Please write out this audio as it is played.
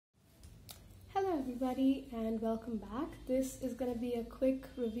everybody and welcome back. This is going to be a quick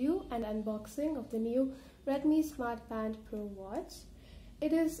review and unboxing of the new Redmi Smart Band Pro watch.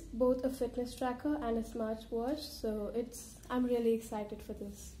 It is both a fitness tracker and a smartwatch, so I'm really excited for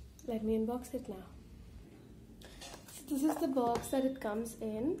this. Let me unbox it now. So this is the box that it comes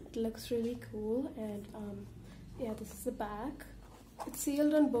in. It looks really cool, and yeah, this is the back. It's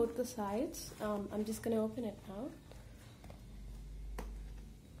sealed on both the sides. I'm just going to open it now.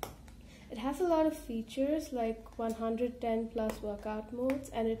 It has a lot of features like 110 plus workout modes,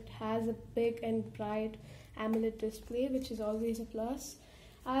 and it has a big and bright AMOLED display, which is always a plus.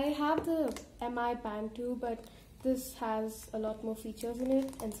 I have the MI Band 2, but this has a lot more features in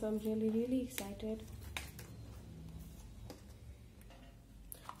it, and so I'm really excited.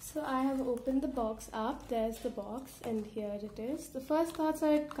 So I have opened the box up. There's the box, and here it is. The first thoughts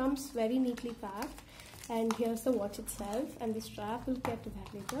are it comes very neatly packed, and here's the watch itself and the strap. We'll get to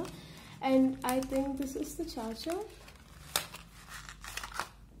that later. And I think this is the charger.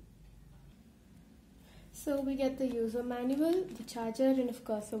 So we get the user manual, the charger, and of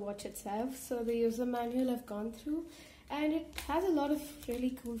course the watch itself. So the user manual I've gone through, and it has a lot of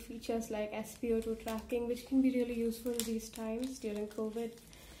really cool features like SpO2 tracking, which can be really useful these times during COVID.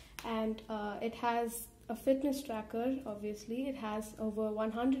 And it has a fitness tracker, obviously. It has over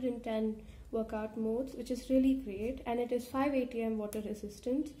 110 workout modes, which is really great, and it is 5 ATM water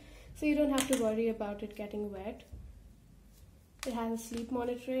resistant, so you don't have to worry about it getting wet. It has sleep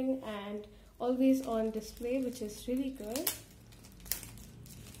monitoring and always on display, which is really good.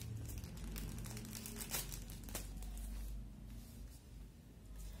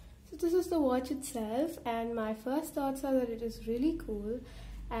 So this is the watch itself, and my first thoughts are that it is really cool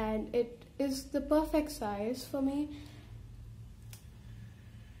and it is the perfect size for me.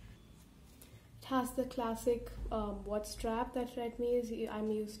 It has the classic watch strap that I'm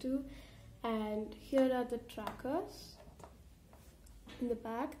used to, and here are the trackers in the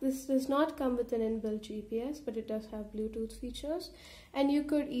back. This does not come with an inbuilt GPS, but it does have Bluetooth features, and you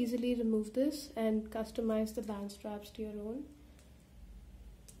could easily remove this and customize the band straps to your own.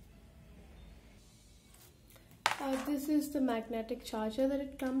 This is the magnetic charger that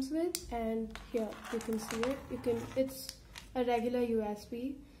it comes with, and here you can see it. It's a regular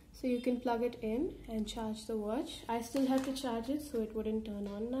USB, so you can plug it in and charge the watch. I still have to charge it, so it wouldn't turn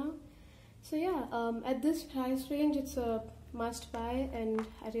on now. So yeah, at this price range, it's a must buy, and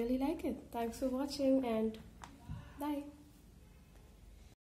I really like it. Thanks for watching, and bye.